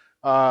know,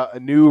 a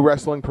new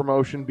wrestling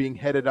promotion being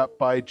headed up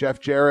by Jeff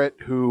Jarrett,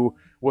 who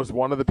was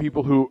one of the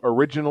people who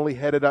originally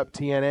headed up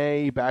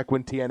TNA back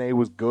when TNA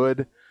was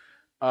good.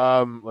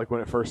 Like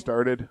when it first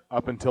started,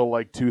 up until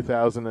like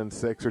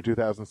 2006 or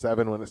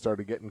 2007 when it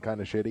started getting kind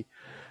of shitty.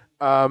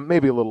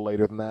 Maybe a little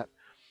later than that.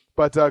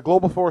 But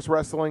Global Force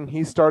Wrestling,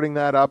 he's starting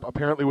that up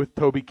apparently with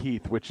Toby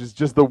Keith, which is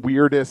just the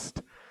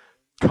weirdest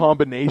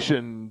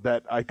combination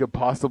that I could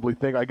possibly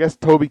think. I guess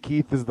Toby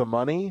Keith is the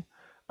money.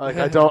 Like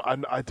I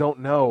don't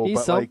know. He's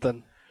but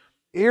something.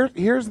 Like,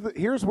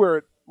 here's where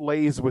it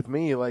lays with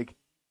me. Like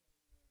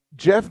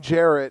Jeff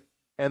Jarrett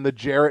and the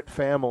Jarrett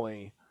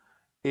family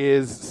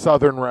is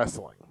Southern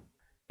wrestling.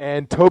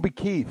 And Toby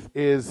Keith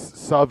is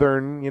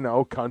Southern,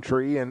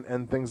 country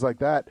and things like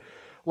that.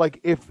 Like,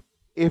 if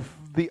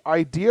the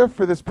idea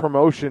for this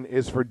promotion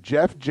is for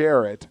Jeff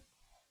Jarrett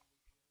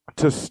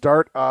to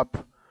start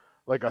up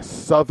like a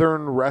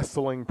Southern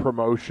wrestling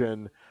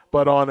promotion,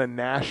 but on a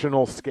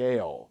national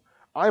scale,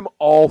 I'm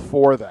all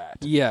for that.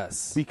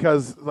 Yes.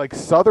 Because, like,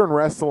 Southern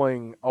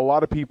wrestling, a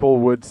lot of people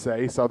would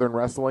say Southern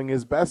wrestling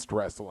is best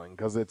wrestling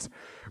because it's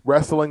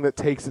wrestling that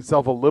takes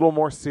itself a little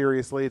more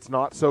seriously. It's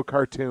not so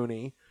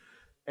cartoony,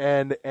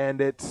 and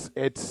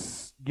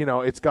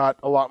it's got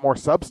a lot more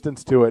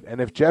substance to it. And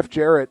if Jeff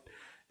Jarrett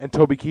and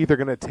Toby Keith are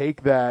going to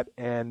take that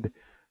and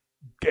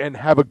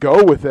have a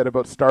go with it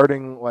about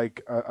starting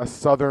like a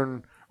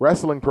Southern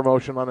wrestling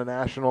promotion on a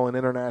national and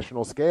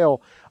international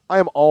scale, I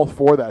am all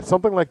for that.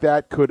 Something like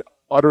that could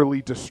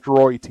utterly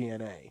destroy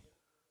TNA.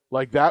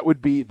 Like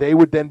they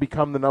would then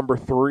become the number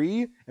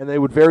 3, and they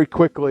would very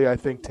quickly, I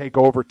think, take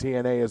over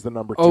TNA as the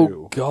number 2.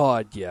 Oh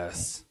God,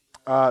 yes.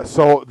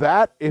 So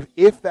that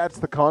if that's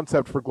the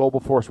concept for Global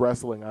Force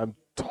Wrestling, I'm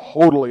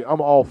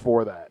all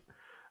for that.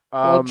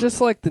 Well, just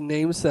like the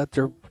names that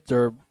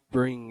they're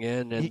bringing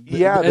in,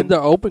 and the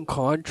open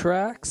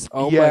contracts.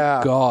 Oh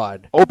my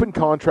God, open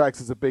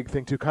contracts is a big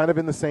thing too. Kind of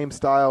in the same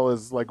style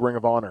as like Ring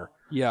of Honor.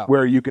 Yeah.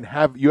 where you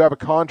have a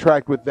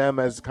contract with them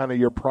as kind of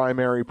your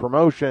primary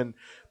promotion,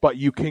 but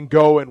you can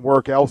go and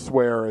work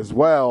elsewhere as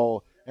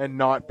well and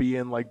not be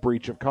in like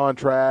breach of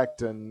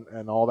contract and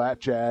all that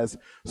jazz.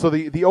 So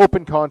the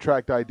open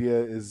contract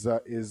idea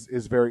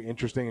is very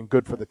interesting and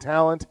good for the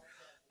talent.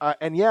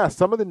 And yeah,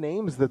 some of the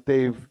names that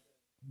they've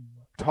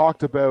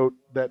talked about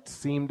that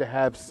seem to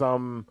have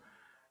some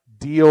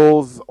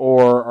deals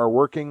or are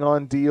working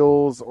on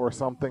deals or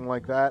something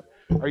like that.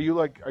 Are you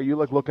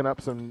looking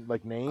up some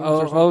like names?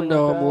 or something Oh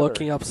no, like I'm that,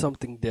 looking or? up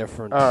something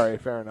different. All right,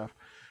 fair enough.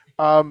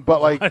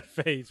 But like on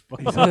Facebook.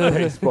 he's on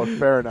Facebook,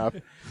 fair enough.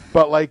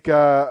 But like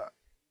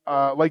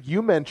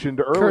you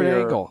mentioned earlier, Kurt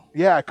Angle.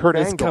 Yeah, Kurt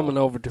Is Angle coming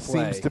over to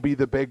play. seems to be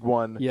the big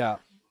one. Yeah.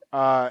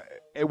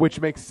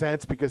 Which makes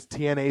sense because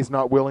TNA's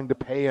not willing to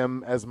pay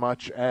him as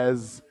much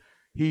as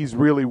he's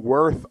really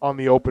worth on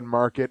the open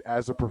market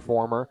as a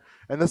performer.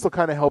 And this will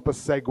kind of help us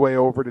segue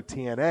over to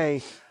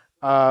TNA,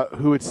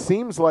 who it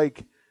seems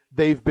like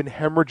they've been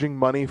hemorrhaging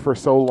money for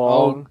so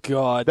long. Oh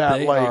God, that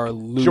they like are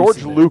losing George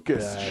it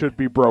Lucas bad. should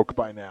be broke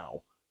by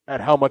now at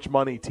how much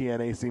money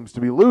TNA seems to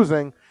be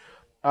losing.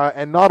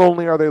 And not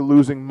only are they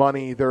losing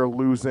money, they're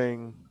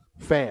losing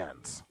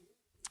fans.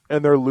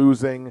 And they're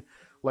losing,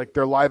 like,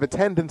 their live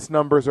attendance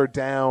numbers are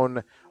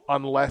down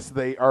unless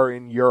they are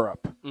in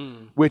Europe,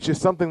 which is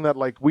something that,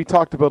 like, we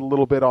talked about a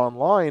little bit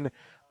online.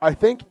 I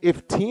think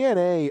if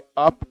TNA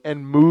up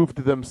and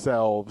moved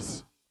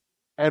themselves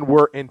and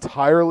were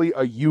entirely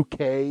a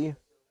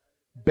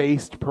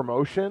UK-based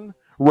promotion,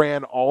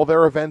 ran all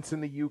their events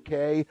in the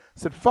UK,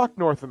 said fuck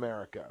North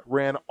America,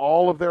 ran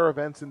all of their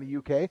events in the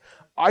UK,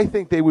 I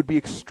think they would be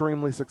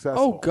extremely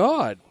successful. Oh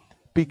God,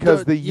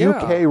 Because the yeah.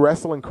 UK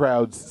wrestling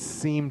crowds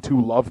seem to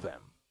love them.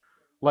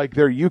 Like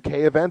their UK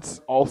events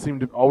always seem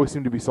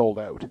to be sold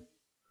out.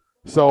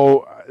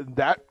 So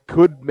that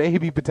could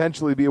maybe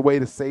potentially be a way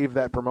to save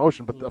that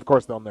promotion, but of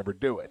course they'll never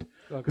do it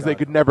because they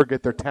could never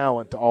get their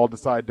talent to all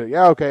decide to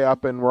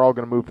up and we're all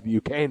going to move to the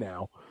UK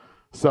now.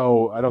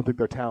 So I don't think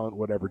their talent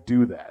would ever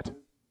do that.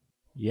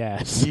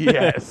 Yes.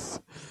 Yes,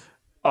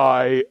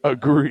 I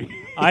agree.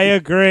 I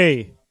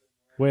agree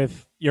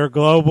with your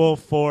global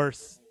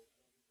force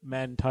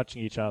men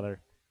touching each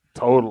other.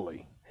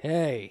 Totally.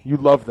 hey, You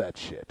love that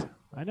shit.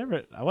 It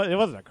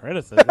wasn't a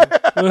criticism.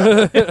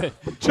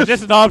 It's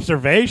just an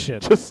observation.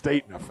 Just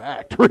stating a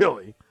fact,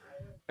 really.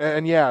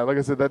 And yeah, like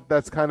I said,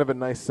 that's kind of a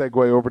nice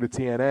segue over to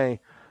TNA.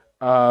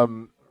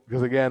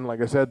 Because again,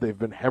 like I said, they've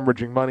been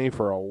hemorrhaging money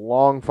for a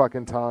long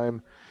fucking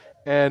time.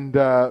 And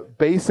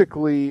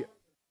basically,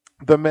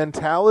 the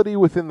mentality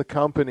within the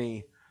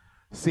company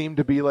seemed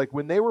to be like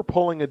when they were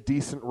pulling a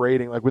decent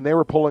rating, like when they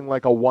were pulling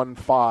like a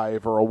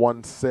 1.5 or a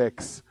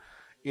 1.6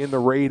 in the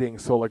rating,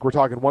 so like we're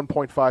talking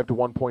 1.5 to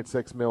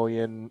 1.6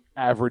 million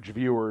average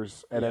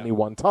viewers at any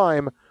one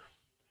time,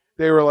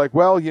 they were like,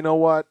 well, you know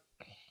what?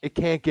 It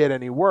can't get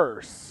any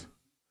worse.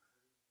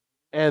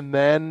 And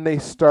then they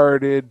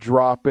started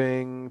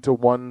dropping to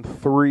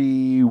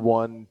 1.3,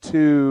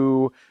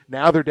 1.2.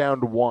 Now they're down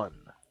to 1.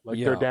 Like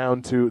they're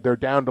down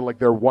to like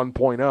their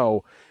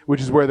 1.0,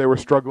 which is where they were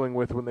struggling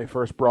with when they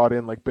first brought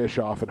in like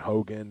Bischoff and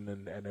Hogan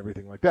and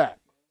everything like that.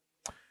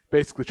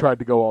 Basically tried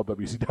to go all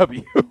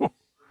WCW.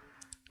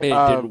 it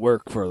didn't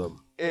work for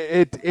them.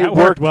 It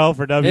worked well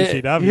for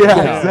WCW.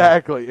 Yeah,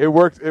 exactly. It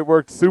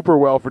worked super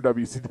well for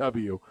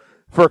WCW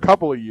for a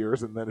couple of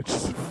years, and then it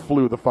just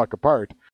flew the fuck apart.